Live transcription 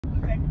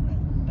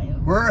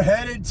We're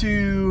headed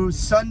to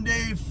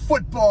Sunday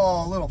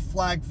football, a little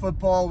flag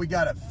football. We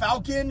got a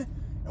Falcon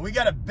and we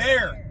got a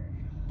Bear.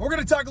 We're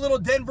going to talk a little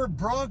Denver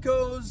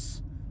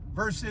Broncos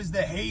versus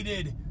the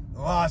hated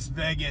Las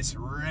Vegas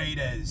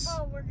Raiders.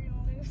 Oh, we're going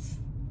to lose.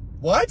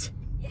 What?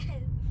 Yes.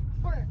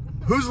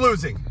 Who's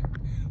losing?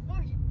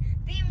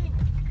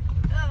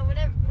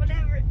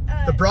 Whatever.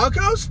 The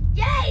Broncos?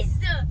 Yes!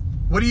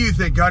 What do you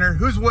think, Gunner?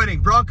 Who's winning,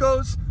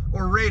 Broncos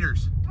or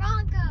Raiders?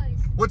 Broncos.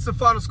 What's the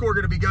final score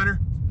going to be, Gunner?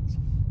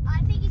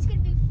 I think it's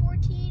going to be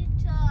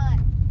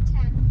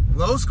 14-10.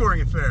 Low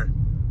scoring affair.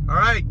 All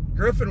right,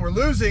 Griffin, we're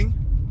losing.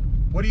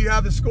 What do you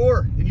have the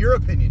score, in your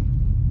opinion?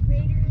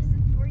 Raiders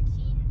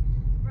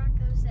 14,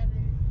 Broncos 7.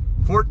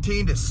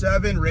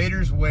 14-7,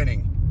 Raiders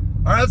winning.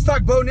 All right, let's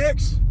talk Bo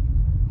Nix.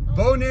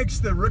 Bo Nix,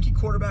 the rookie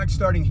quarterback,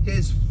 starting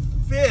his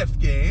 5th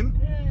game.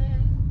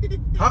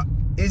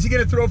 Is he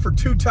going to throw for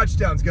 2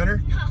 touchdowns,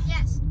 Gunner? No.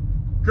 Yes.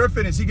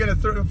 Griffin, is he going to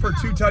throw for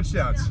 2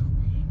 touchdowns? No.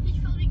 He's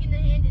probably going to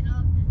hand it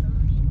off to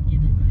somebody and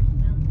get a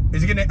touchdown.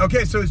 Is he going to?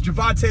 Okay, so is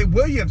Javonte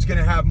Williams going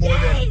to have more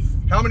Yes!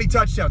 than how many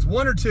touchdowns?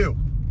 1 or 2?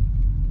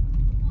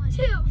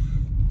 2.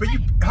 But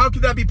how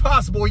could that be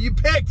possible? You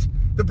picked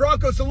the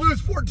Broncos to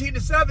lose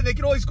 14-7. They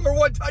can only score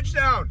 1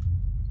 touchdown.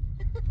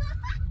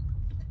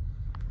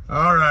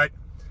 All right.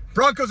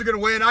 Broncos are going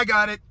to win. I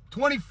got it.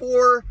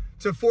 24-14.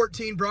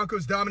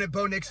 Broncos dominant.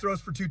 Bo Nix throws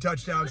for 2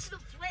 touchdowns. What's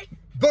the play?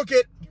 Book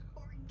it.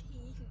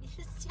 14.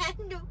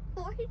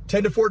 10-14.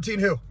 10-14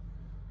 who?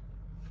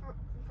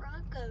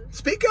 Broncos.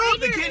 Speak up.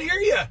 They Raiders. can't hear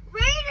you.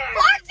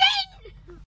 Raiders.